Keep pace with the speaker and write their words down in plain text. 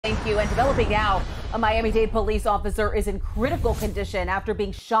Thank you. And developing now, a Miami-Dade police officer is in critical condition after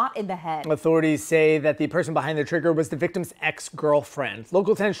being shot in the head. Authorities say that the person behind the trigger was the victim's ex-girlfriend.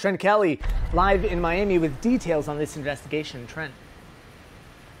 Local 10's Trent Kelly live in Miami with details on this investigation. Trent.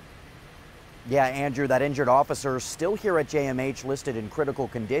 Yeah, Andrew, that injured officer still here at JMH, listed in critical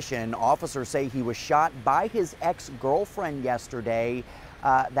condition. Officers say he was shot by his ex-girlfriend yesterday.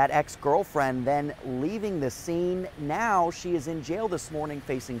 That ex-girlfriend then leaving the scene. Now she is in jail this morning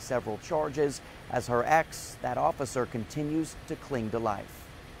facing several charges as her ex, that officer, continues to cling to life.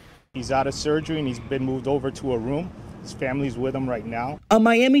 He's out of surgery and he's been moved over to a room. His family's with him right now. A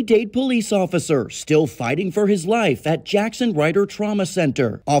Miami-Dade police officer still fighting for his life at Jackson Ryder Trauma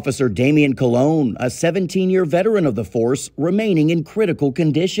Center. Officer Damian Colon, a 17-year veteran of the force, remaining in critical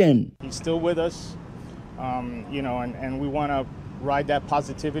condition. He's still with us, and we want to ride that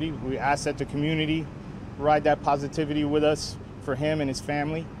positivity. We ask that the community ride that positivity with us for him and his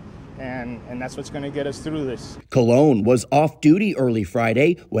family. And that's what's going to get us through this. Colon was off duty early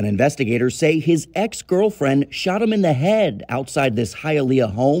Friday when investigators say his ex-girlfriend shot him in the head outside this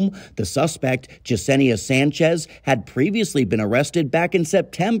Hialeah home. The suspect, Yesenia Sanchez, had previously been arrested back in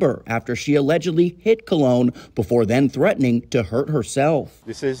September after she allegedly hit Colon before then threatening to hurt herself.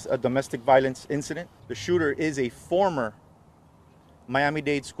 This is a domestic violence incident. The shooter is a former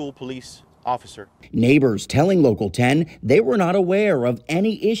Miami-Dade school police officer. Neighbors telling Local 10 they were not aware of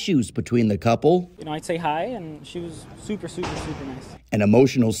any issues between the couple. I'd say hi, and she was super nice. An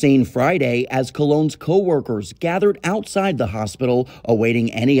emotional scene Friday as Colon's co-workers gathered outside the hospital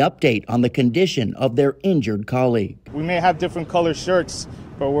awaiting any update on the condition of their injured colleague. We may have different color shirts,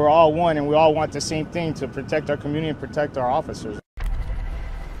 but we're all one, and we all want the same thing: to protect our community and protect our officers.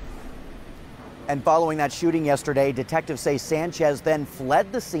 And following that shooting yesterday, detectives say Sanchez then fled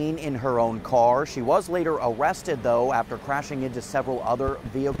the scene in her own car. She was later arrested, though, after crashing into several other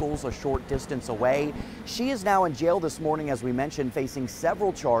vehicles a short distance away. She is now in jail this morning, as we mentioned, facing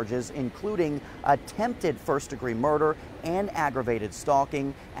several charges, including attempted first-degree murder and aggravated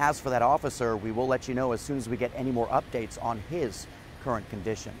stalking. As for that officer, we will let you know as soon as we get any more updates on his current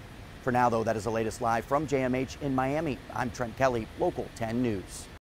condition. For now, though, that is the latest live from JMH in Miami. I'm Trent Kelly, Local 10 News.